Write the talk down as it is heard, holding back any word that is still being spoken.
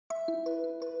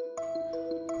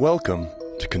Welcome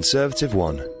to Conservative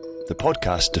One, the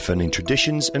podcast defending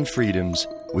traditions and freedoms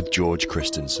with George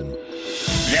Christensen.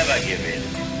 Never give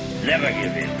in. Never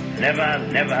give in. Never,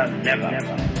 never, never,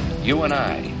 never. You and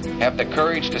I have the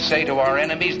courage to say to our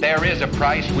enemies, there is a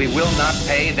price we will not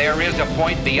pay. There is a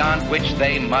point beyond which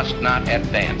they must not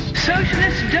advance.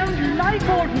 Socialists don't like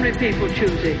ordinary people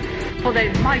choosing, for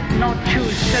they might not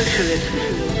choose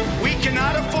socialism. We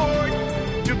cannot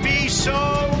afford to be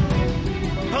so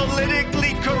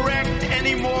politically correct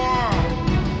anymore.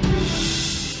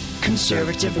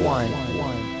 Conservative One.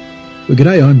 Well,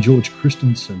 g'day, I'm George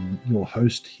Christensen, your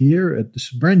host here at this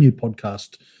brand new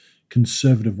podcast,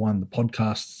 Conservative One, the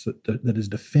podcast that is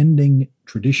defending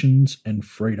traditions and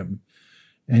freedom.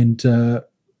 And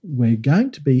we're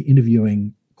going to be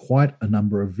interviewing quite a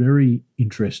number of very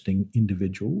interesting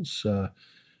individuals,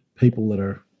 people that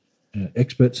are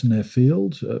experts in their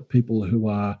field, people who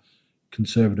are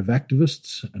conservative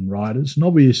activists and writers. And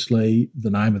obviously the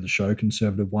name of the show,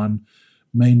 Conservative One,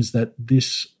 means that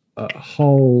this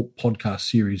whole podcast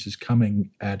series is coming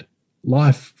at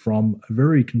life from a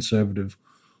very conservative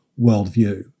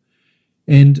worldview.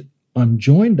 And I'm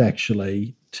joined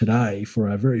actually today for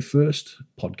our very first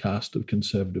podcast of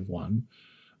Conservative One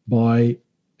by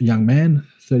a young man,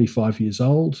 35 years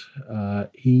old.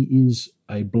 He is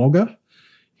a blogger.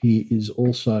 He is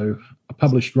also a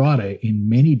published writer in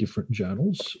many different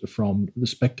journals, from The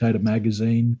Spectator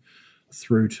magazine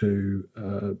through to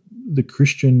the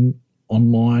Christian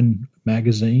online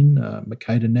magazine,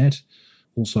 Mercatornet,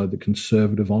 also the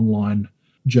conservative online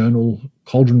journal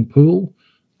Cauldron Pool,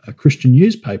 a Christian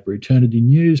newspaper, Eternity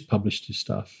News, published his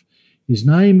stuff. His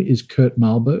name is Kurt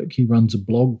Mahlburg. He runs a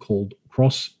blog called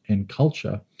Cross and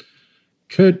Culture.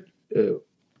 Kurt,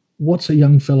 what's a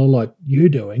young fellow like you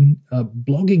doing,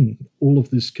 blogging all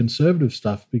of this conservative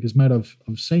stuff? Because, mate,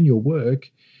 I've seen your work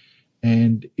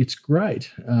and it's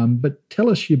great. But tell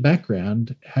us your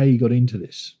background, how you got into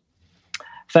this.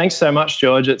 Thanks so much,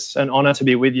 George. It's an honour to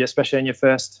be with you, especially in your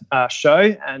first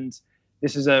show. And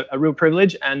this is a real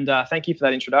privilege. And thank you for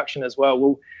that introduction as well.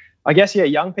 Well, I guess,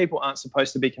 young people aren't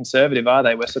supposed to be conservative, are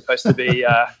they? We're supposed to be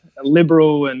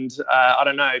liberal and,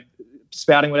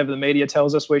 spouting whatever the media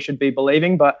tells us we should be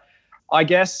believing. But I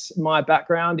guess my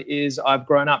background is I've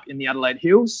grown up in the Adelaide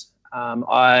Hills.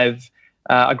 I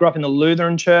grew up in the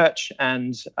Lutheran church,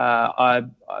 and I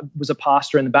was a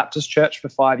pastor in the Baptist church for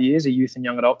 5 years, a youth and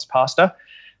young adults pastor.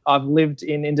 I've lived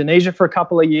in Indonesia for a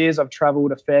couple of years. I've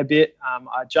travelled a fair bit.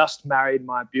 I just married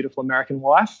my beautiful American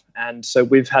wife, and so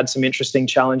we've had some interesting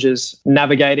challenges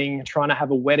navigating trying to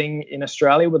have a wedding in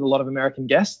Australia with a lot of American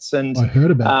guests. And I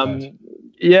heard about that.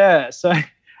 Yeah, so...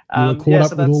 You were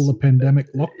caught up with all the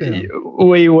pandemic lockdown.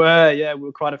 We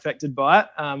were quite affected by it.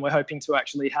 We're hoping to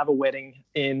actually have a wedding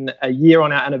in a year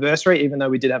on our anniversary, even though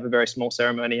we did have a very small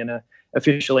ceremony and are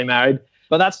officially married.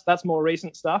 But that's more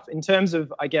recent stuff. In terms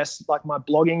of, I guess, like my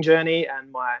blogging journey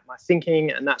and my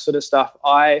thinking and that sort of stuff,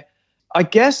 I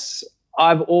guess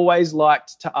I've always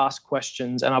liked to ask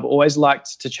questions, and I've always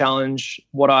liked to challenge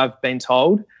what I've been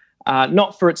told,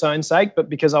 not for its own sake, but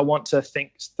because I want to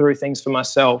think through things for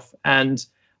myself. And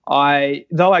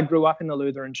though I grew up in the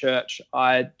Lutheran church,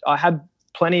 I had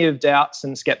plenty of doubts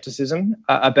and skepticism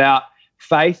about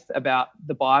faith, about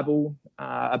the Bible,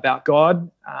 about God.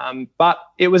 But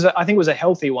I think it was a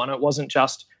healthy one. It wasn't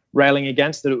just railing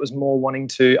against it. It was more wanting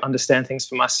to understand things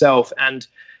for myself and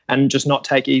just not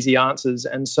take easy answers.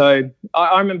 And so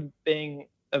I remember being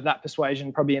of that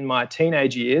persuasion probably in my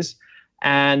teenage years.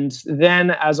 And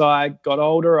then as I got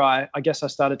older, I guess I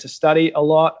started to study a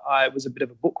lot. I was a bit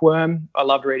of a bookworm. I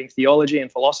loved reading theology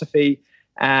and philosophy.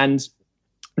 And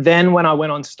then when I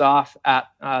went on staff at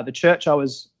the church I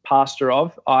was pastor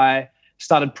of, I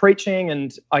started preaching.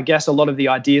 And I guess a lot of the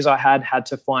ideas I had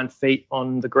to find feet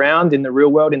on the ground in the real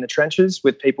world, in the trenches,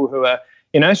 with people who are,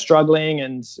 struggling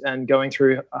and going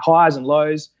through highs and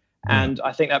lows. And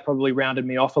I think that probably rounded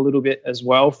me off a little bit as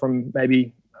well from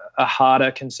maybe a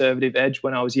harder conservative edge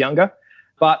when I was younger.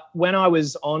 But when I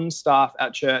was on staff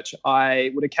at church,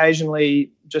 I would occasionally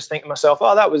just think to myself,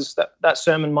 that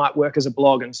sermon might work as a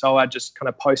blog. And so I just kind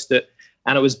of post it.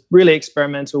 And it was really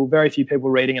experimental, very few people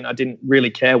reading it. I didn't really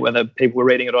care whether people were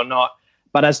reading it or not.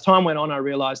 But as time went on, I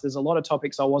realized there's a lot of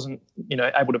topics I wasn't,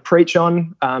 able to preach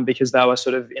on because they were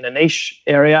sort of in a niche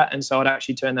area. And so I'd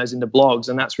actually turn those into blogs.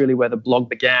 And that's really where the blog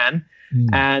began.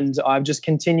 And I've just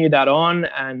continued that on.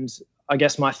 And I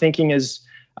guess my thinking has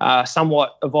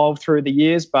somewhat evolved through the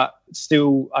years, but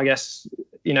still, I guess,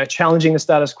 challenging the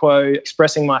status quo,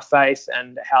 expressing my faith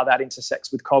and how that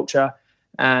intersects with culture.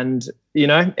 And,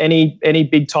 any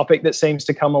big topic that seems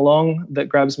to come along that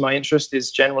grabs my interest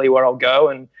is generally where I'll go.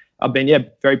 And I've been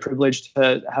very privileged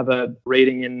to have a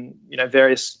reading in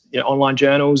various online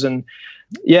journals, and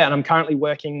I'm currently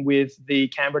working with the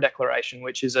Canberra Declaration,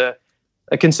 which is a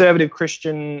conservative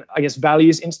Christian, I guess,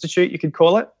 values institute, you could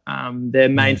call it. Their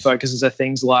main focuses are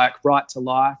things like right to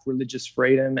life, religious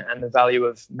freedom, and the value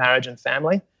of marriage and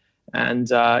family. And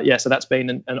so that's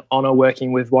been an honour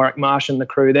working with Warwick Marsh and the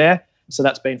crew there. So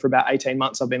that's been for about 18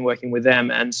 months I've been working with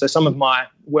them. And so some of my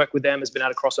work with them has been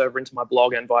able to cross over into my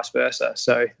blog and vice versa.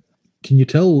 So, can you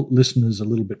tell listeners a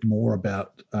little bit more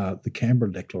about the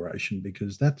Canberra Declaration?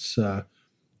 Because that's a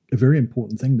very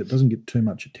important thing that doesn't get too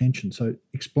much attention. So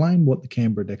explain what the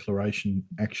Canberra Declaration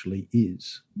actually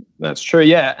is. That's true,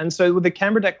 yeah. And so with the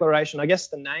Canberra Declaration, I guess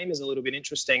the name is a little bit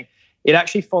interesting. It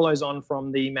actually follows on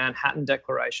from the Manhattan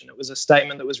Declaration. It was a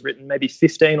statement that was written maybe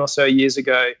 15 or so years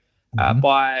ago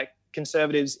by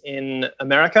conservatives in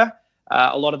America.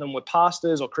 A lot of them were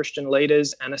pastors or Christian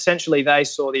leaders, and essentially they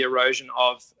saw the erosion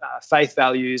of faith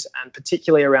values, and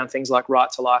particularly around things like right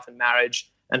to life and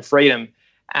marriage and freedom.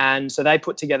 And so they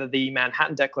put together the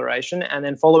Manhattan Declaration, and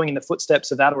then following in the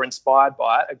footsteps of that, or inspired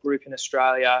by it, a group in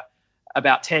Australia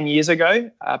about 10 years ago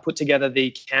put together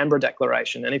the Canberra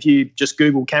Declaration. And if you just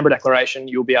Google Canberra Declaration,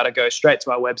 you'll be able to go straight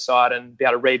to our website and be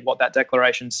able to read what that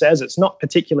declaration says. It's not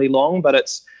particularly long, but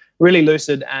it's really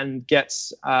lucid and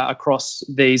gets across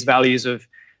these values of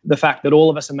the fact that all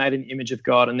of us are made in the image of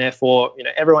God, and therefore,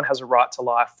 everyone has a right to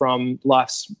life from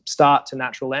life's start to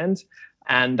natural end.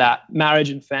 And that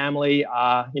marriage and family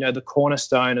are, the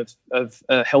cornerstone of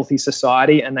a healthy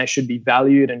society, and they should be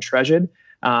valued and treasured.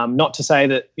 Not to say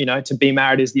that, to be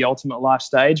married is the ultimate life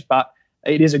stage, but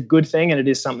it is a good thing, and it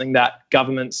is something that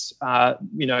governments,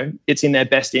 it's in their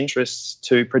best interests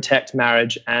to protect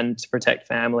marriage and to protect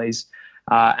families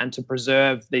and to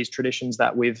preserve these traditions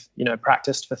that we've,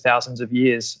 practiced for thousands of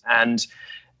years. And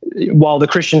while the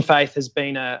Christian faith has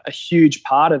been a huge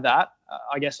part of that,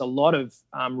 I guess a lot of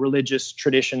religious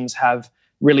traditions have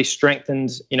really strengthened,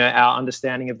 our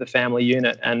understanding of the family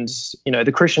unit. And,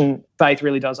 the Christian faith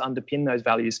really does underpin those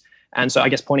values. And so I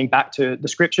guess pointing back to the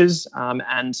scriptures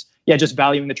and just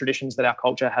valuing the traditions that our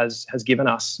culture has given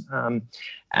us.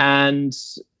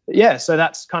 So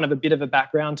that's kind of a bit of a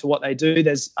background to what they do.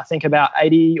 There's, I think, about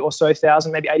 80 or so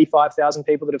thousand, maybe 85,000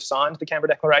 people that have signed the Canberra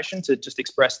Declaration to just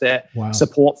express their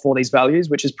support for these values,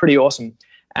 which is pretty awesome.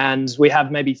 And we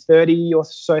have maybe 30 or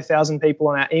so thousand people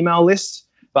on our email list.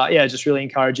 But just really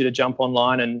encourage you to jump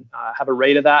online and have a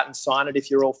read of that and sign it if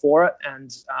you're all for it.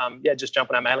 And just jump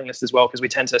on our mailing list as well, because we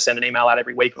tend to send an email out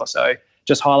every week or so,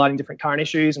 just highlighting different current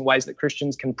issues and ways that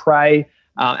Christians can pray.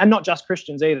 And not just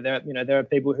Christians either. There are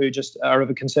people who just are of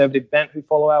a conservative bent who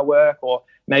follow our work, or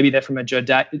maybe they're from a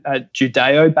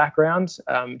Judeo background,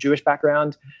 Jewish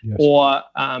background, or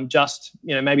just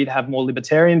maybe they have more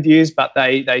libertarian views, but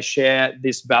they share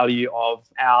this value of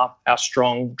our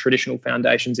strong traditional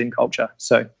foundations in culture.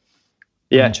 So,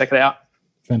 check it out.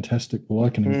 Fantastic. Well, I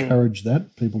can encourage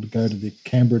people to go to the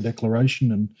Canberra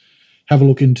Declaration and have a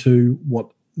look into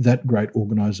what that great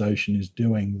organisation is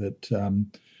doing. That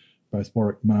both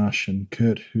Warwick Marsh and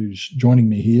Kurt, who's joining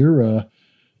me here,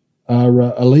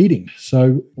 are leading.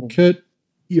 So, Kurt,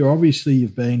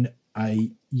 you've been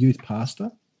a youth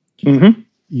pastor. Mm-hmm.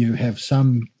 You have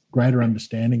some greater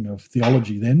understanding of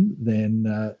theology than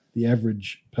the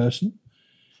average person.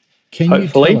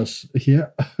 Hopefully. You tell us?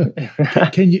 Yeah.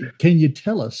 Can you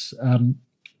tell us?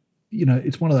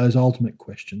 It's one of those ultimate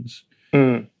questions.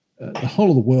 The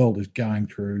whole of the world is going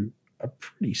through a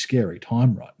pretty scary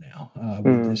time right now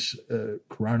with this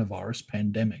coronavirus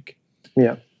pandemic.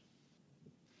 Yeah.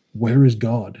 Where is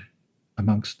God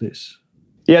amongst this?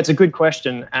 Yeah, it's a good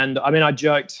question. And I mean, I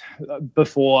joked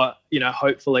before,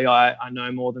 hopefully I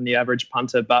know more than the average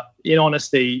punter, but in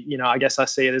honesty, I guess I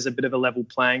see it as a bit of a level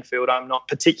playing field. I'm not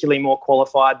particularly more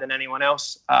qualified than anyone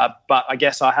else, but I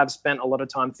guess I have spent a lot of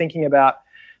time thinking about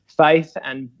faith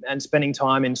and spending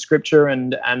time in scripture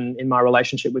and in my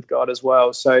relationship with God as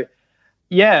well. So,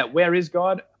 where is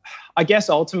God? I guess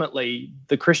ultimately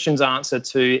the Christian's answer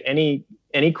to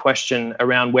any question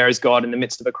around where is God in the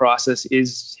midst of a crisis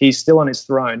is he's still on his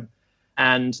throne.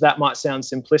 And that might sound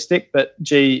simplistic, but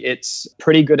it's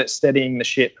pretty good at steadying the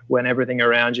ship when everything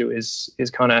around you is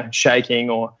kind of shaking,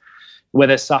 or where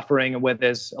there's suffering, or where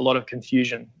there's a lot of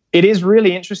confusion. It is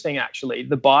really interesting, actually.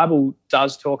 The Bible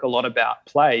does talk a lot about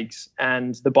plagues,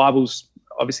 and the Bible's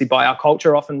obviously by our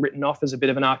culture often written off as a bit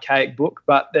of an archaic book,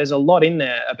 but there's a lot in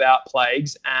there about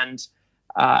plagues and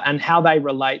how they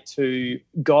relate to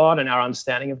God and our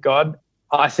understanding of God.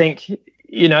 I think,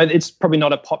 it's probably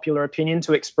not a popular opinion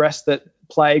to express that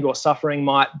plague or suffering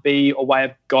might be a way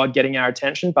of God getting our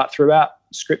attention, but throughout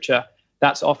Scripture,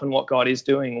 that's often what God is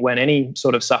doing when any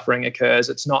sort of suffering occurs.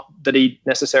 It's not that he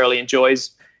necessarily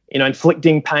enjoys,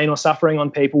 inflicting pain or suffering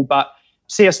on people, but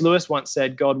C.S. Lewis once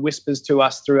said, God whispers to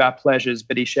us through our pleasures,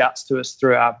 but he shouts to us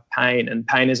through our pain. And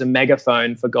pain is a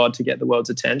megaphone for God to get the world's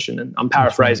attention. And I'm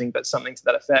paraphrasing, but something to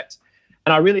that effect.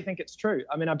 And I really think it's true.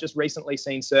 I mean, I've just recently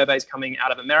seen surveys coming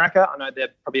out of America. I know they're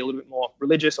probably a little bit more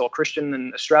religious or Christian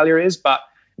than Australia is, but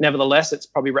nevertheless, it's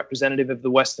probably representative of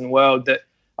the Western world that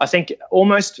I think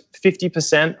almost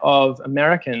 50% of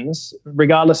Americans,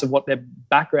 regardless of what their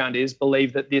background is,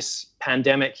 believe that this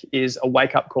pandemic is a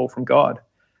wake-up call from God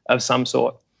of some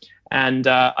sort. And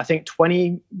I think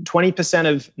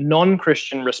 20% of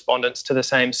non-Christian respondents to the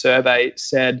same survey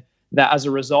said that as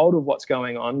a result of what's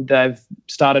going on, they've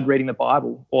started reading the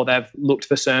Bible, or they've looked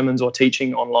for sermons or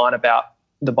teaching online about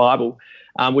the Bible,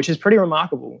 which is pretty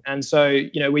remarkable. And so,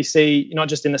 we see not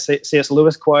just in the C.S.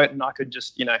 Lewis quote, and I could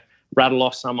just, rattle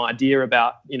off some idea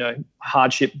about,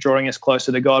 hardship drawing us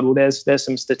closer to God. Well, there's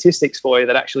some statistics for you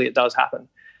that actually it does happen.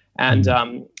 And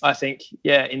I think,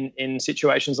 in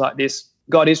situations like this,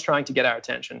 God is trying to get our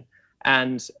attention.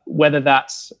 And whether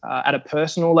that's at a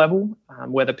personal level,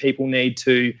 whether people need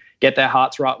to get their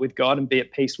hearts right with God and be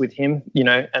at peace with him,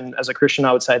 and as a Christian,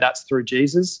 I would say that's through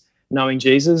Jesus, knowing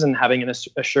Jesus and having an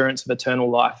assurance of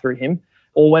eternal life through him,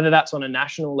 or whether that's on a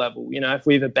national level. If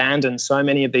we've abandoned so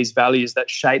many of these values that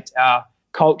shaped our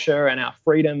culture and our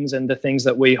freedoms and the things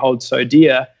that we hold so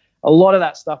dear, a lot of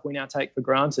that stuff we now take for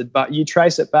granted. But you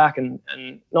trace it back, and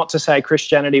not to say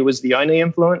Christianity was the only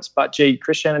influence, but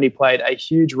Christianity played a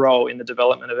huge role in the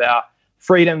development of our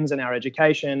freedoms and our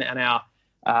education and our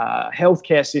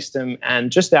healthcare system,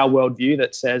 and just our worldview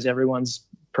that says everyone's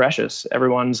precious,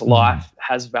 everyone's life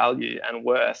has value and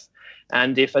worth.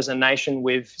 And if as a nation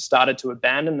we've started to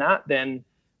abandon that, then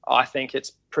I think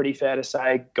it's pretty fair to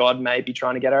say God may be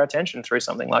trying to get our attention through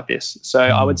something like this. So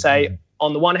I would say,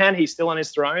 on the one hand, he's still on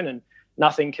his throne and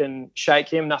nothing can shake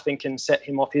him, nothing can set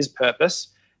him off his purpose.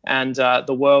 And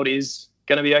the world is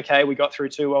going to be okay. We got through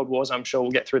 2 world wars. I'm sure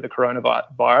we'll get through the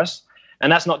coronavirus. And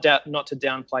that's not to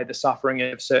downplay the suffering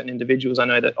of certain individuals. I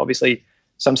know that obviously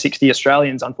some 60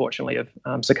 Australians, unfortunately,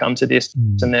 have succumbed to this.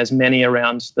 And there's many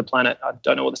around the planet. I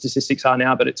don't know what the statistics are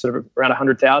now, but it's sort of around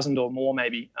 100,000 or more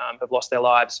maybe have lost their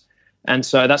lives. And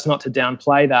so that's not to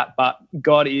downplay that, but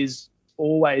God is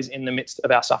always in the midst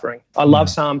of our suffering. I love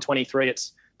Psalm 23.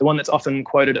 It's the one that's often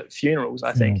quoted at funerals,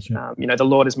 I think. The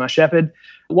Lord is my shepherd.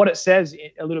 What it says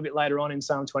a little bit later on in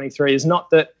Psalm 23 is not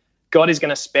that God is going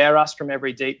to spare us from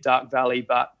every deep, dark valley,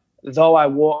 but though I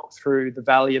walk through the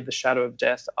valley of the shadow of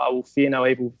death, I will fear no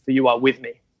evil, for you are with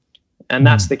me. And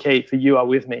that's the key, for you are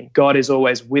with me. God is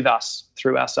always with us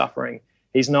through our suffering.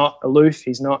 He's not aloof.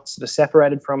 He's not sort of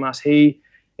separated from us.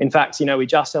 In fact, we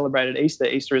just celebrated Easter.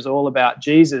 Easter is all about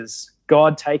Jesus,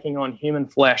 God taking on human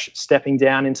flesh, stepping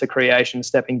down into creation,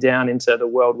 stepping down into the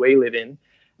world we live in,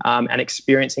 and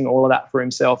experiencing all of that for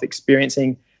himself,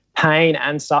 experiencing pain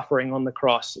and suffering on the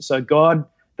cross. So God,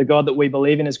 the God that we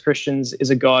believe in as Christians, is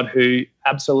a God who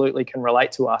absolutely can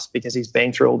relate to us because he's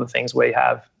been through all the things we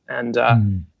have. And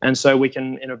so we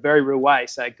can, in a very real way,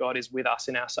 say God is with us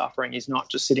in our suffering. He's not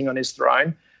just sitting on his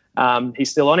throne.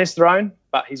 He's still on his throne,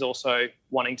 but he's also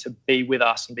wanting to be with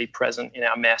us and be present in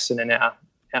our mess and in our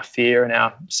fear and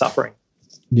our suffering.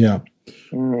 Yeah.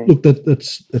 Look,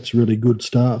 that's really good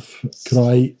stuff. Could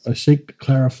I seek to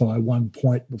clarify one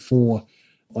point before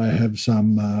I have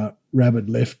some rabid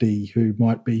lefty who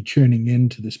might be tuning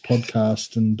into this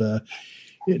podcast and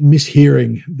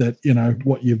mishearing that,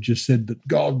 what you've just said, that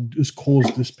God has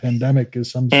caused this pandemic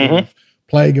as some sort of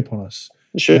plague upon us.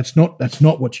 Sure. That's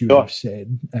not what you have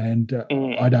said, and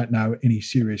I don't know any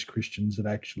serious Christians that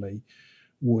actually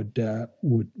would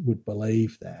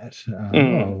believe that.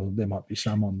 There might be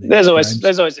some on there. There's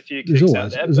always a few kooks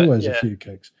out there. There's always a few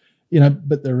kooks.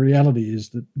 But the reality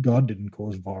is that God didn't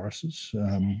cause viruses.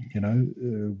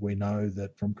 We know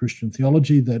that from Christian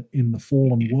theology that in the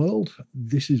fallen world,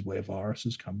 this is where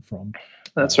viruses come from.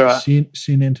 That's right.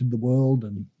 Sin entered the world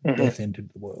and death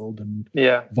entered the world, and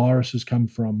viruses come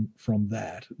from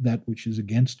that which is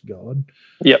against God.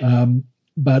 Yep.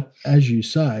 But as you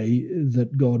say,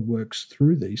 that God works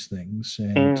through these things,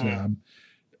 and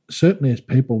certainly as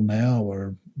people now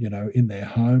are, in their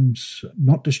homes,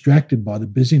 not distracted by the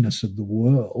busyness of the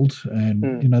world.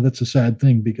 And, that's a sad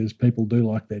thing because people do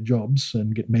like their jobs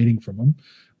and get meaning from them.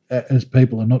 As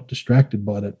people are not distracted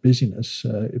by that busyness,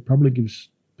 it probably gives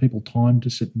people time to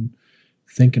sit and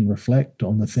think and reflect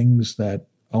on the things that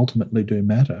ultimately do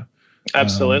matter.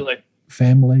 Absolutely.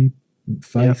 Family,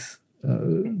 faith,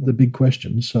 the big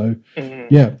questions. So,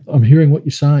 I'm hearing what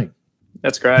you're saying.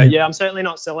 That's great. Yeah, I'm certainly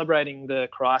not celebrating the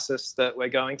crisis that we're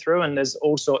going through, and there's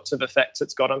all sorts of effects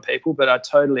it's got on people, but I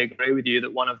totally agree with you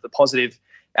that one of the positive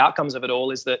outcomes of it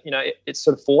all is that, it's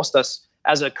sort of forced us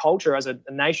as a culture, as a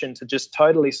nation, to just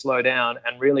totally slow down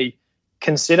and really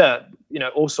consider,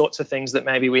 all sorts of things that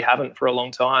maybe we haven't for a long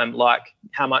time, like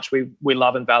how much we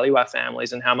love and value our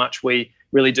families, and how much we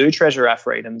really do treasure our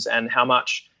freedoms, and how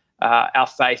much our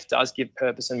faith does give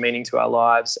purpose and meaning to our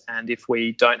lives. And if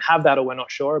we don't have that, or we're not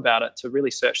sure about it, to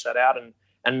really search that out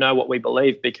and know what we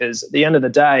believe. Because at the end of the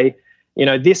day,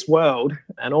 this world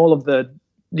and all of the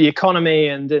economy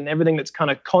and everything that's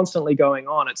kind of constantly going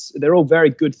on, they're all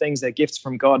very good things. They're gifts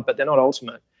from God, but they're not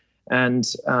ultimate. And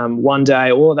one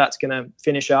day all of that's going to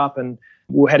finish up, and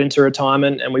we'll head into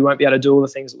retirement, and we won't be able to do all the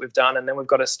things that we've done. And then we've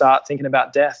got to start thinking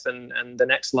about death and the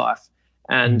next life.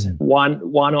 And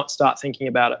why not start thinking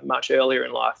about it much earlier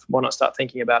in life? Why not start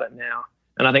thinking about it now?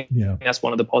 And I think that's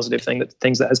one of the positive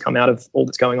things that has come out of all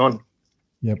that's going on.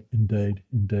 Yep, indeed.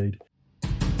 The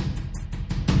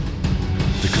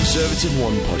Conservative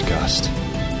One podcast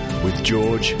with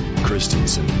George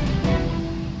Christensen.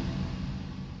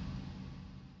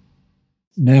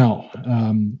 Now,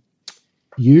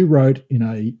 you wrote in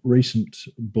a recent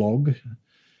blog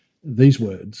these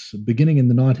words: beginning in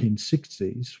the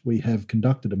 1960s, we have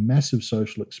conducted a massive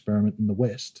social experiment in the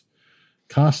West.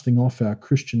 Casting off our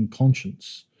Christian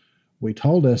conscience, we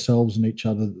told ourselves and each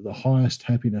other that the highest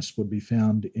happiness would be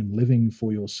found in living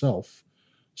for yourself,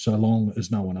 so long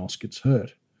as no one else gets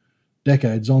hurt.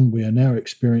 Decades on, we are now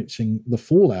experiencing the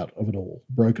fallout of it all: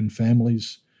 broken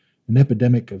families, an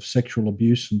epidemic of sexual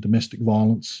abuse and domestic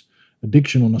violence,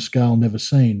 addiction on a scale never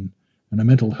seen, and a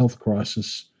mental health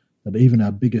crisis that even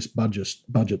our biggest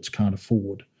budgets can't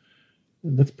afford.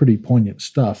 That's pretty poignant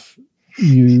stuff.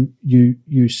 You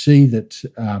see that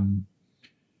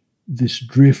this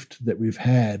drift that we've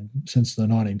had since the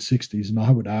 1960s, and I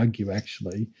would argue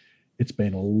actually it's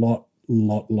been a lot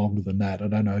longer than that. I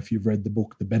don't know if you've read the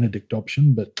book The Benedict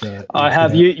Option, but I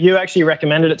have. You actually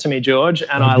recommended it to me, George,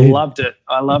 and I loved it.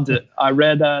 I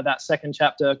read that second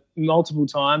chapter multiple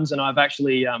times, and I've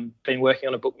actually been working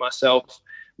on a book myself,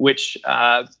 which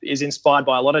is inspired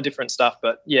by a lot of different stuff.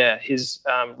 But yeah, his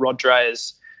Rod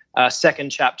Dreher's second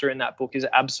chapter in that book is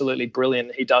absolutely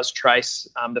brilliant. He does trace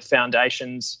the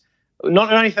foundations,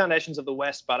 not only foundations of the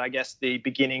West, but I guess the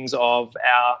beginnings of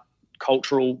our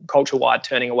culture-wide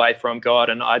turning away from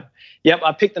God. And I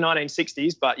picked the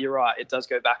 1960s, but you're right, it does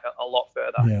go back a lot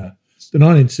further. Yeah, the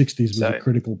 1960s was a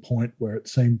critical point where it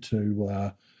seemed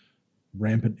to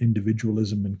rampant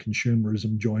individualism and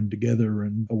consumerism joined together,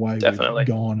 and away we've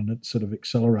gone, and it sort of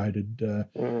accelerated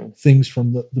things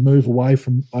from the move away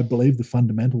from, I believe, the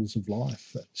fundamentals of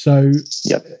life. So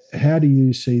how do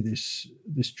you see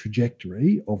this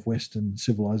trajectory of Western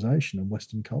civilization and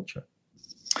Western culture?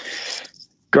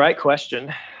 Great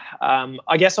question.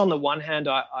 I guess on the one hand,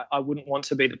 I wouldn't want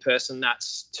to be the person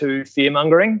that's too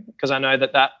fear-mongering, because I know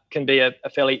that can be a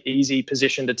fairly easy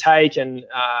position to take, and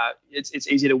it's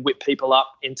easy to whip people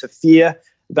up into fear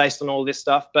based on all this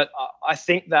stuff. But I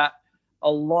think that a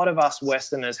lot of us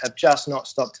Westerners have just not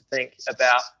stopped to think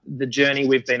about the journey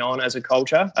we've been on as a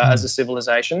culture, as a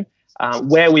civilization,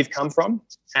 where we've come from,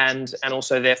 and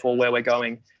also therefore where we're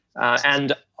going.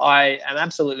 And I am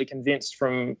absolutely convinced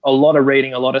from a lot of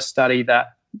reading, a lot of study,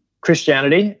 that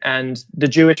Christianity and the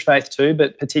Jewish faith too,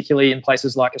 but particularly in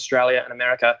places like Australia and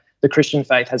America, the Christian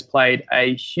faith has played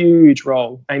a huge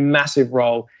role, a massive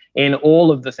role in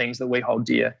all of the things that we hold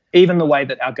dear. Even the way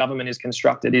that our government is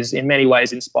constructed is in many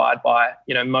ways inspired by,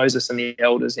 Moses and the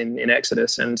elders in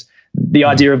Exodus. And the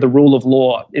idea of the rule of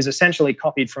law is essentially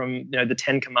copied from, the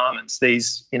Ten Commandments,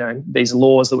 these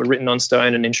laws that were written on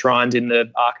stone and enshrined in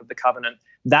the Ark of the Covenant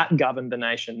that governed the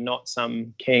nation, not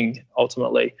some king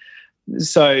ultimately.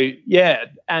 So,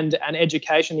 and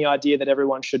education, the idea that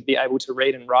everyone should be able to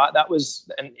read and write, that was,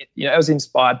 it was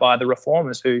inspired by the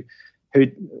reformers who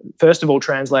first of all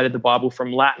translated the Bible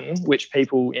from Latin, which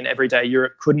people in everyday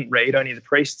Europe couldn't read, only the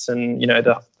priests and,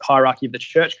 the hierarchy of the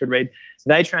church could read.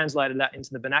 They translated that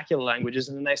into the vernacular languages,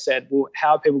 and then they said, well,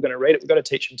 how are people going to read it? We've got to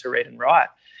teach them to read and write.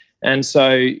 And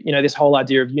so, this whole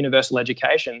idea of universal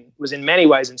education was in many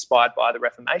ways inspired by the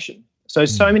Reformation. So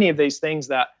many of these things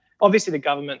that obviously the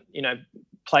government,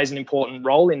 plays an important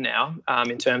role in now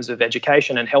in terms of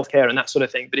education and healthcare and that sort of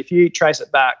thing. But if you trace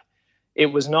it back, it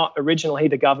was not originally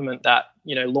the government that,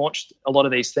 launched a lot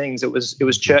of these things. It was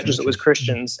churches, it was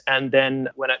Christians. And then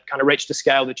when it kind of reached a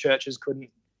scale the churches couldn't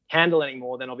handle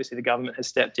anymore, then obviously the government has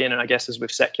stepped in. And I guess as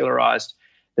we've secularized,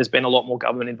 there's been a lot more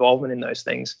government involvement in those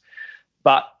things.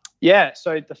 But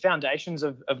so the foundations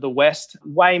of the West,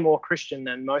 way more Christian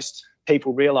than most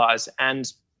people realize.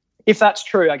 And, if that's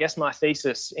true, I guess my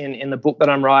thesis in the book that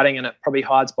I'm writing, and it probably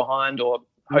hides behind, or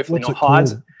hopefully What's not it called?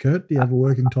 hides. Kurt, do you have a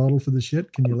working title for this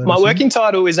yet? Can you let My us working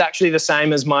title is actually the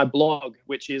same as my blog,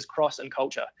 which is Cross and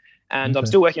Culture. And I'm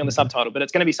still working on the subtitle, but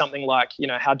it's going to be something like,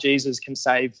 how Jesus can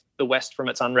save the West from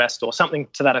its unrest, or something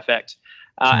to that effect.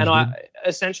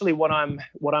 Essentially what I'm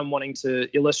wanting to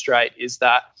illustrate is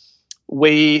that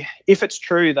if it's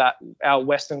true that our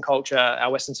Western culture,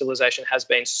 our Western civilization has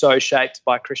been so shaped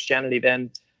by Christianity, then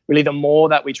really the more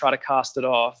that we try to cast it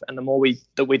off, and the more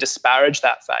that we disparage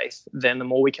that faith, then the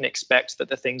more we can expect that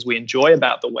the things we enjoy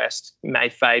about the West may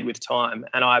fade with time.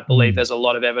 And I believe there's a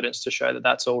lot of evidence to show that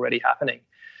that's already happening.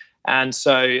 And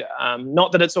so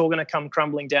not that it's all going to come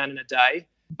crumbling down in a day,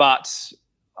 but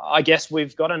I guess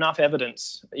we've got enough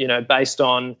evidence, based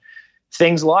on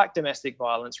things like domestic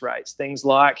violence rates, things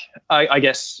like, I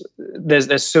guess,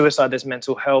 there's suicide, there's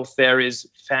mental health, there is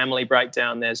family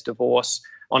breakdown, there's divorce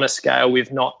on a scale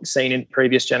we've not seen in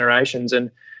previous generations.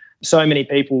 And so many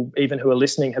people, even who are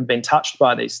listening, have been touched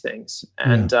by these things.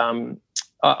 And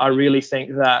I really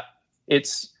think that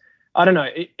it's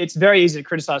very easy to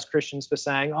criticize Christians for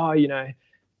saying,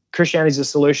 Christianity is a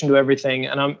solution to everything.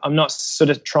 And I'm not sort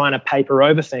of trying to paper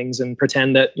over things and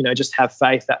pretend that, just have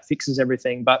faith that fixes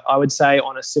everything. But I would say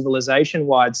on a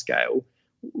civilization-wide scale,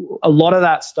 a lot of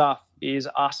that stuff is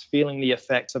us feeling the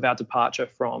effects of our departure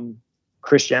from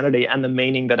Christianity and the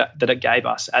meaning that it gave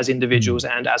us as individuals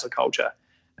and as a culture.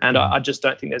 And I just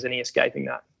don't think there's any escaping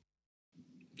that.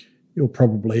 You're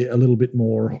probably a little bit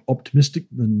more optimistic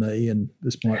than me, and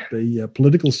this might be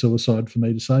political suicide for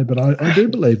me to say, but I do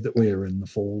believe that we are in the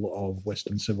fall of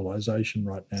Western civilization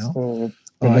right now.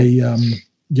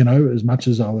 As much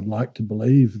as I would like to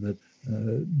believe that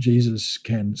Jesus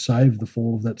can save the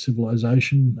fall of that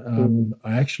civilization,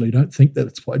 I actually don't think that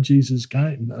it's why Jesus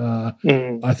came.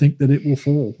 I think that it will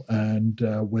fall, and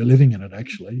we're living in it,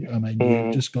 actually. I mean,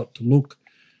 you've just got to look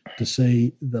to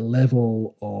see the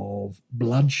level of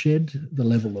bloodshed, the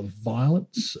level of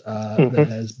violence that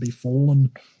has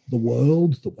befallen the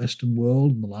world, the Western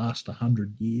world, in the last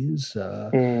 100 years.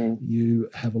 You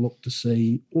have a look to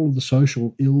see all of the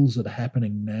social ills that are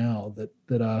happening now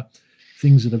that are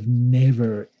things that have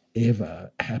never,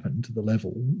 ever happened to the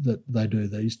level that they do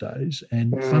these days.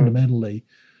 And fundamentally,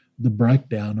 the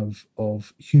breakdown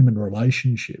of human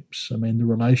relationships. I mean, the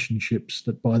relationships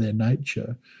that by their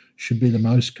nature should be the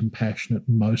most compassionate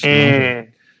and most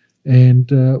loving.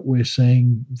 And we're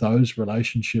seeing those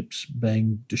relationships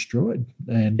being destroyed.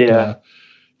 And,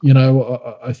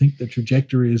 I think the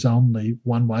trajectory is only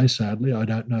one way, sadly. I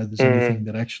don't know there's anything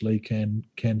that actually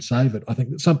can save it. I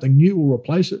think that something new will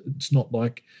replace it. It's not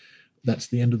like that's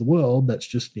the end of the world. That's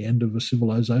just the end of a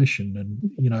civilization.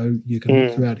 And, you can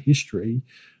look throughout history.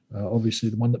 Obviously,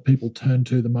 the one that people turn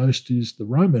to the most is the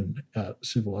Roman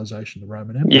civilization, the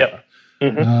Roman Empire.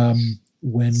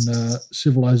 When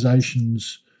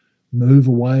civilizations move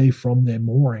away from their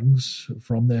moorings,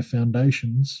 from their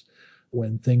foundations,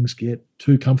 when things get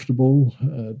too comfortable,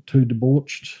 too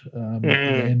debauched,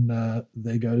 then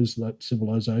there goes that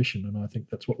civilization. And I think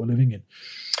that's what we're living in.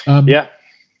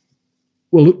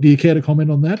 Well, look, do you care to comment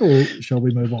on that, or shall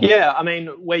we move on? Yeah, I mean,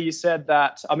 where you said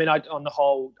that, I mean, on the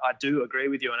whole, I do agree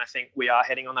with you, and I think we are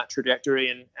heading on that trajectory.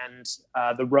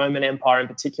 And the Roman Empire in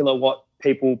particular, what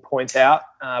people point out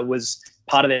was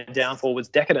part of their downfall was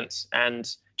decadence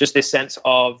and just this sense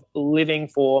of living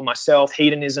for myself,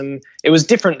 hedonism. It was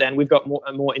different then. We've got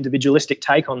a more individualistic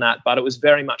take on that, but it was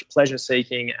very much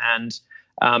pleasure-seeking and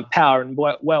power and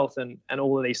wealth and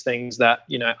all of these things that,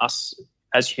 us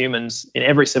as humans in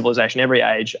every civilization, every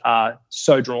age, are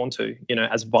so drawn to,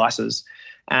 as vices.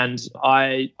 And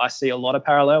I see a lot of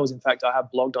parallels. In fact, I have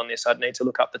blogged on this. I'd need to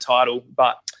look up the title,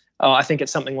 but I think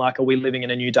it's something like, are we living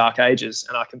in a new dark ages?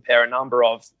 And I compare a number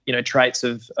of, traits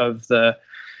of the,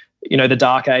 the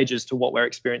dark ages to what we're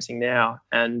experiencing now.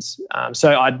 And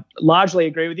so I'd largely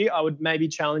agree with you. I would maybe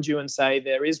challenge you and say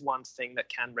there is one thing that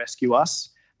can rescue us,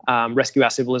 rescue our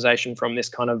civilization from this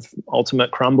kind of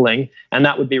ultimate crumbling, and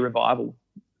that would be revival.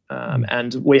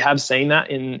 And we have seen that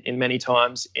in many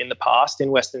times in the past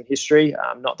in Western history.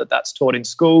 Not that that's taught in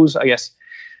schools, I guess,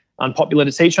 unpopular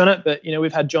to teach on it, but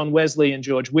we've had John Wesley and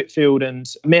George Whitefield and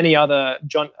many other,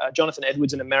 Jonathan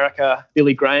Edwards in America.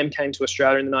 Billy Graham came to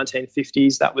Australia in the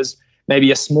 1950s. That was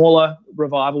maybe a smaller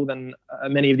revival than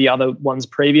many of the other ones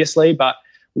previously, but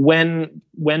when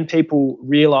people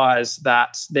realize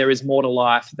that there is more to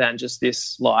life than just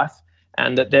this life,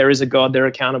 and that there is a God they're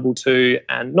accountable to,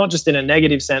 and not just in a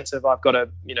negative sense of I've got to,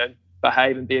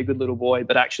 behave and be a good little boy,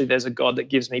 but actually there's a God that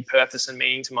gives me purpose and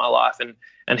meaning to my life,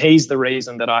 and he's the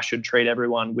reason that I should treat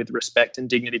everyone with respect and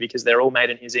dignity because they're all made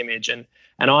in his image, and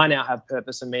I now have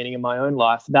purpose and meaning in my own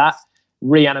life. That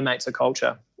reanimates a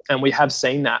culture, and we have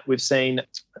seen that. We've seen,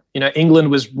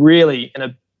 England was really in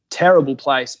a terrible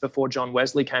place before John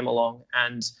Wesley came along,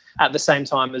 and at the same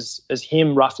time as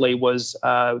him roughly was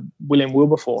William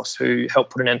Wilberforce, who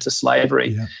helped put an end to slavery.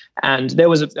 Yeah. And there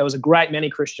was a great many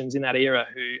Christians in that era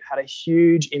who had a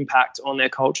huge impact on their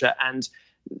culture, and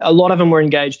a lot of them were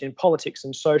engaged in politics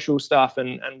and social stuff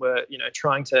and were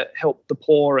trying to help the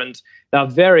poor, and they're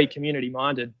very community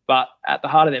minded, but at the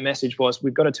heart of their message was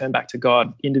we've got to turn back to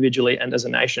God individually and as a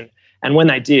nation. And when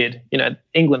they did,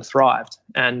 England thrived,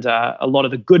 and a lot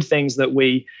of the good things that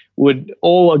we would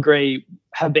all agree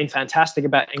have been fantastic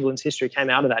about England's history came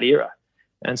out of that era.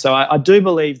 And so I do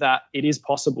believe that it is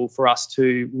possible for us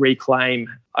to reclaim,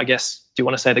 I guess, do you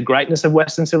want to say the greatness of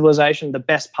Western civilization, the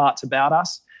best parts about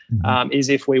us, is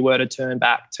if we were to turn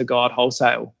back to God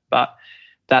wholesale. But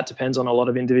that depends on a lot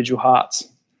of individual hearts.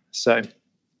 So,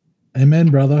 amen,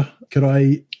 brother. Could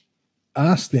I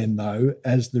ask then, though,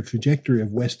 as the trajectory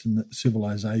of Western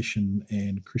civilization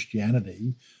and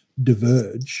Christianity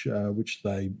diverge, which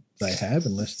they have,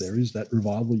 unless there is that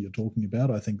revival you're talking about,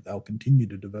 I think they'll continue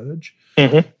to diverge.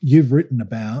 Mm-hmm. You've written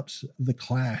about the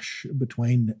clash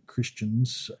between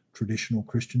Christians, traditional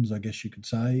Christians, I guess you could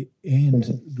say, and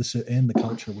the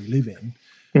culture we live in.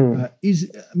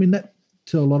 That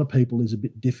to a lot of people is a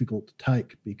bit difficult to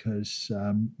take because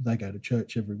they go to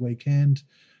church every weekend.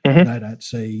 Mm-hmm. They don't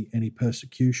see any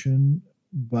persecution,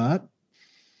 but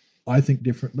I think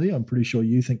differently. I'm pretty sure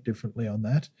you think differently on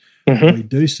that. Mm-hmm. We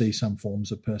do see some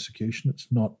forms of persecution. It's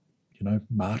not,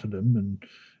 martyrdom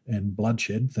and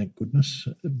bloodshed, thank goodness.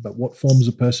 But what forms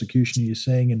of persecution are you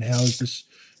seeing, and how is this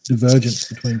divergence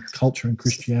between culture and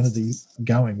Christianity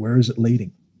going? Where is it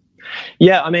leading?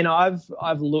 Yeah,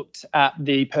 I've looked at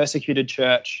the persecuted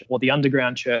church or the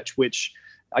underground church, which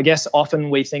I guess often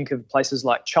we think of places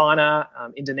like China,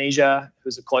 Indonesia,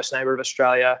 who's a close neighbour of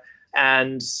Australia,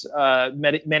 and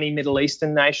many Middle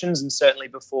Eastern nations, and certainly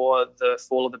before the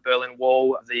fall of the Berlin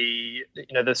Wall, the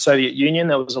Soviet Union,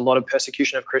 there was a lot of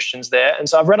persecution of Christians there. And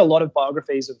so I've read a lot of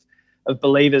biographies of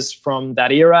believers from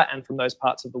that era and from those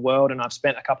parts of the world. And I've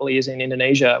spent a couple of years in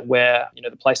Indonesia, where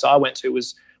the place I went to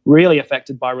was really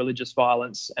affected by religious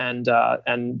violence and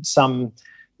some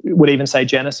would even say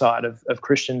genocide of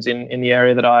Christians in the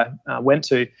area that I went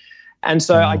to. And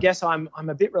so I guess I'm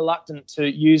a bit reluctant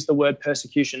to use the word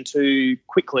persecution too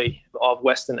quickly of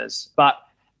Westerners. But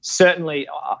certainly,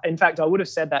 in fact, I would have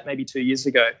said that maybe 2 years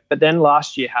ago. But then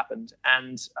last year happened.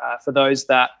 And for those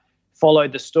that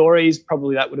followed the stories,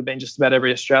 probably that would have been just about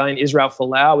every Australian, Israel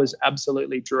Folau was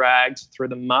absolutely dragged through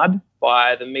the mud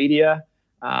by the media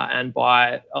and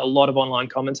by a lot of online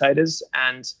commentators.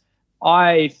 And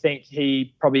I think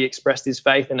he probably expressed his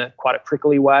faith in quite a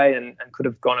prickly way and could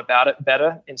have gone about it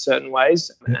better in certain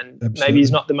ways. And absolutely. Maybe he's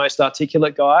not the most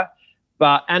articulate guy,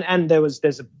 but and there's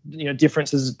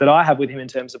differences that I have with him in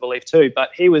terms of belief too. But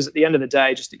he was at the end of the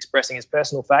day just expressing his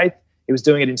personal faith. He was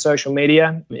doing it in social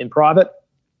media, in private.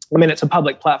 It's a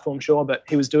public platform, sure, but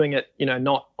he was doing it,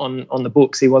 not on the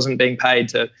books. He wasn't being paid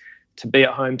to be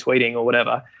at home tweeting or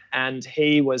whatever. And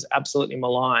he was absolutely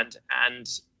maligned and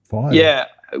fired. Yeah,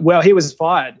 well, he was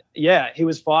fired. Yeah, he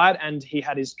was fired, and he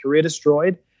had his career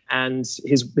destroyed and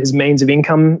his means of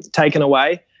income taken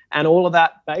away, and all of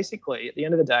that basically at the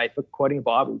end of the day for quoting the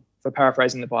Bible, for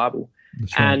paraphrasing the Bible.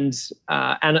 That's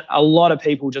right. And a lot of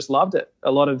people just loved it.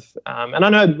 A lot of and I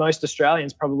know most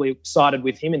Australians probably sided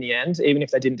with him in the end, even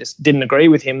if they didn't agree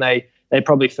with him. They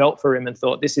probably felt for him and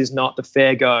thought this is not the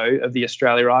fair go of the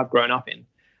Australia I've grown up in.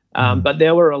 But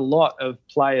there were a lot of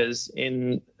players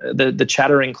in the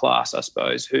chattering class, I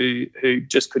suppose, who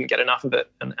just couldn't get enough of it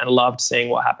and loved seeing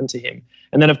what happened to him.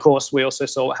 And then, of course, we also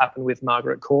saw what happened with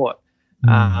Margaret Court.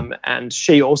 And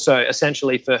she also,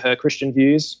 essentially for her Christian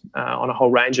views on a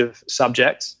whole range of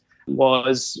subjects,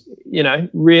 was,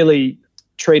 really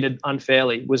treated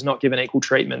unfairly, was not given equal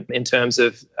treatment in terms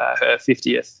of her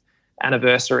 50th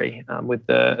anniversary with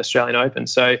the Australian Open.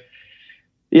 So,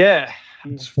 yeah.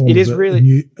 It is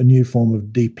really a new form of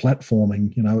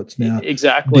deplatforming. It's now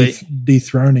exactly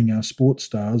dethroning our sports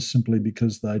stars simply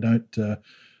because they don't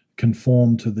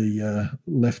conform to the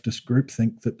leftist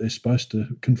groupthink that they're supposed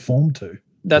to conform to.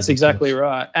 That's exactly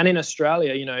right. And in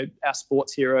Australia, our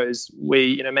sports heroes,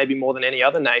 we, maybe more than any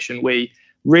other nation, we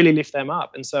really lift them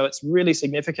up. And so it's really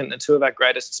significant that two of our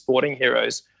greatest sporting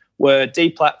heroes were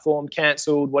deplatformed,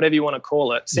 cancelled, whatever you want to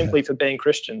call it, simply for being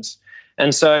Christians.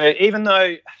 And so even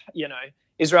though,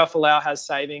 Israel Folau has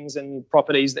savings and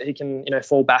properties that he can,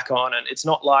 fall back on, and it's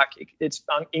not like it's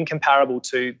incomparable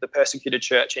to the persecuted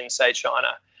church in, say, China,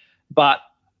 but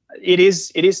it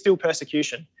is still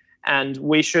persecution, and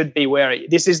we should be wary.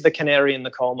 This is the canary in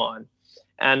the coal mine,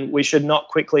 and we should not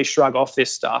quickly shrug off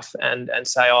this stuff and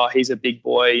say, oh, he's a big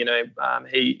boy,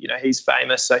 he's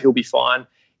famous, so he'll be fine.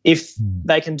 If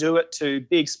they can do it to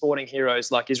big sporting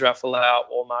heroes like Israel Folau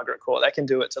or Margaret Court, they can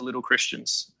do it to little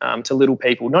Christians, to little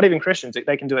people, not even Christians.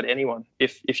 They can do it to anyone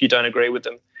if you don't agree with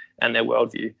them and their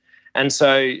worldview. And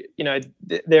so,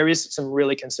 there is some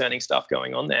really concerning stuff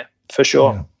going on there, for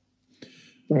sure. Yeah.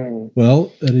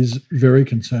 Well, that is very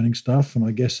concerning stuff, and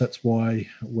I guess that's why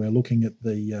we're looking at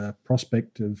the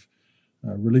prospect of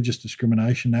Religious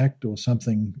Discrimination Act, or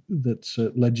something that's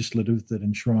legislative that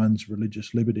enshrines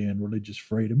religious liberty and religious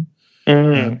freedom.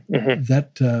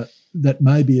 That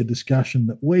may be a discussion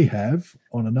that we have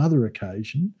on another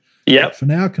occasion. Yep. For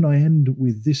now, can I end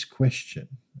with this question?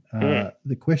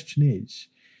 The question is,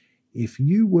 if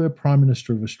you were Prime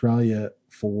Minister of Australia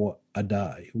for a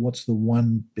day, what's the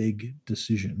one big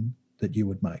decision that you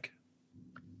would make?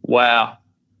 Wow.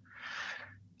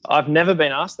 I've never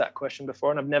been asked that question before,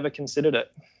 and I've never considered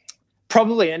it.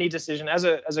 Probably any decision, as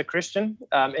a Christian,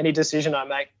 any decision I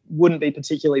make wouldn't be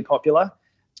particularly popular.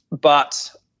 But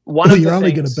you're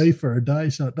only going to be for a day,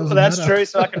 so it doesn't matter. That's true,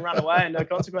 so I can run away and no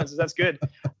consequences. That's good.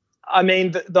 I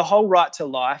mean, the whole right to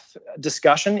life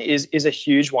discussion is a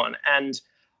huge one. And,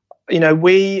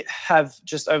 we have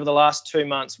just over the last 2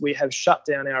 months, we have shut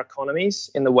down our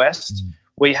economies in the West.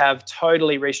 We have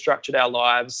totally restructured our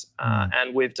lives,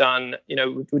 and we've done,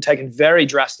 we've taken very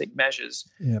drastic measures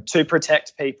to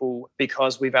protect people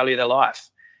because we value their life.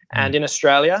 And in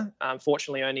Australia,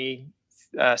 unfortunately, only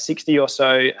 60 or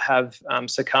so have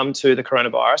succumbed to the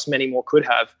coronavirus. Many more could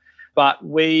have. But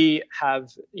we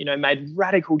have, made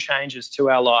radical changes to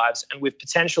our lives, and we've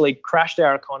potentially crashed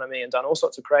our economy and done all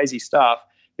sorts of crazy stuff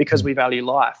because we value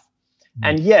life.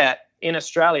 And yet, in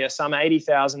Australia, some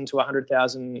 80,000 to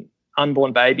 100,000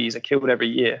 unborn babies are killed every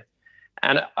year.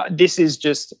 And this is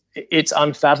just, it's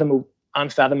unfathomable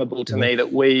to me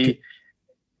that we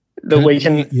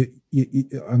can...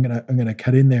 I'm going to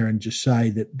cut in there and just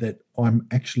say that I'm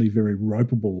actually very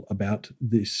ropeable about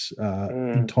this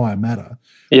entire matter.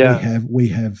 Yeah. We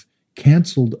have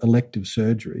cancelled elective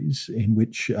surgeries in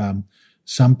which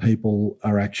some people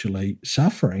are actually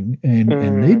suffering and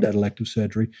need that elective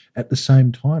surgery at the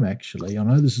same time. Actually, I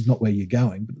know this is not where you're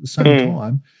going, but at the same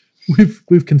time,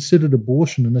 we've considered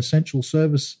abortion an essential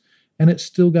service, and it's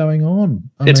still going on.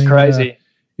 It's crazy.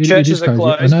 Churches are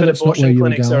closed, but abortion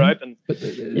clinics are open. But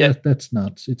that's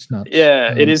nuts. It's nuts.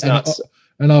 Yeah, it is nuts.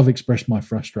 And I've expressed my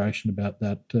frustration about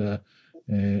that,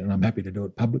 and I'm happy to do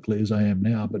it publicly as I am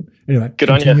now. But anyway,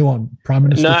 continue on. Prime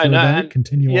Minister for a day,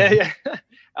 continue on. Yeah.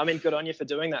 I mean, good on you for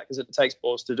doing that, because it takes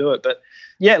balls to do it. But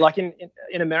yeah, like in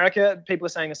America, people are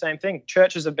saying the same thing.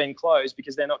 Churches have been closed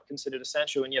because they're not considered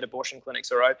essential, and yet abortion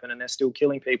clinics are open, and they're still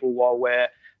killing people while we're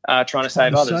trying to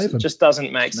save others. It just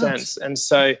doesn't make sense. And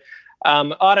so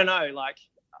I don't know, like,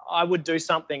 I would do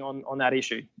something on that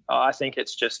issue. I think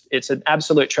it's an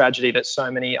absolute tragedy that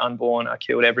so many unborn are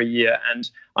killed every year. And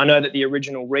I know that the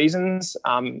original reasons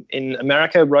in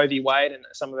America, Roe v. Wade, and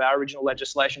some of our original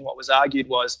legislation, what was argued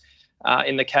was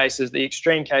in the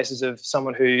extreme cases of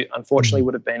someone who unfortunately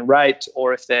would have been raped,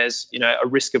 or if there's, a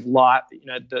risk of life,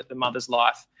 the mother's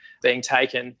life being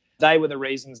taken, they were the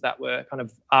reasons that were kind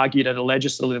of argued at a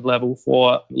legislative level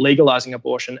for legalizing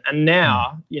abortion. And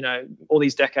now, all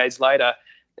these decades later,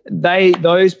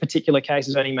 those particular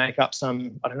cases only make up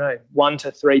some, 1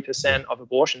 to 3% of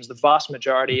abortions. The vast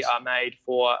majority are made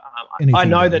for, I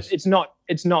know that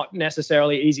it's not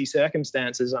necessarily easy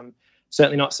circumstances. I'm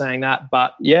certainly not saying that,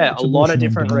 but yeah, a lot of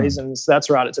different reasons. That's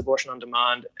right. It's abortion on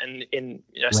demand. And in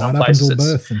some places,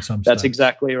 birth in some that's states.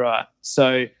 Exactly right.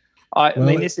 So I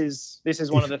mean, this is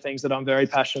one of the things that I'm very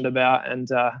passionate about. And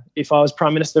if I was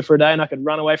Prime Minister for a day and I could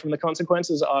run away from the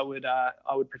consequences, I would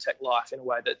protect life in a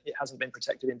way that it hasn't been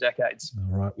protected in decades.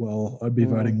 All right. Well, I'd be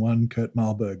voting one Kurt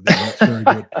Mahlburg there. That's very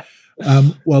good.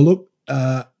 Well, look,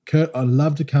 Kurt, I'd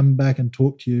love to come back and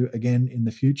talk to you again in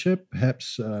the future,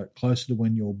 perhaps closer to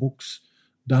when your book's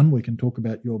done. We can talk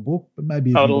about your book, but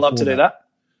maybe I would love to do that.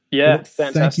 Yeah, well,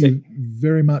 fantastic. Thank you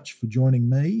very much for joining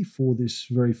me for this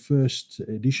very first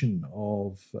edition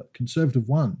of Conservative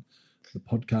One, the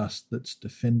podcast that's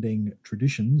defending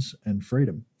traditions and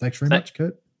freedom. Thanks very much,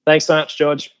 Kurt. Thanks so much,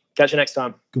 George. Catch you next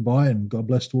time. Goodbye, and God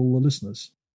bless to all the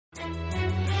listeners.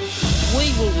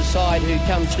 We will decide who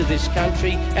comes to this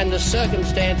country and the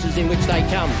circumstances in which they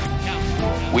come.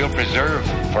 We'll preserve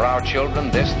for our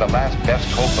children this, the last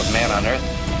best hope of man on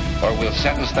earth, or we'll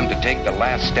sentence them to take the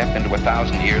last step into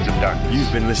 1,000 years of darkness.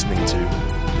 You've been listening to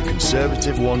the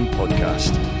Conservative One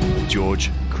podcast with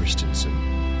George Christensen.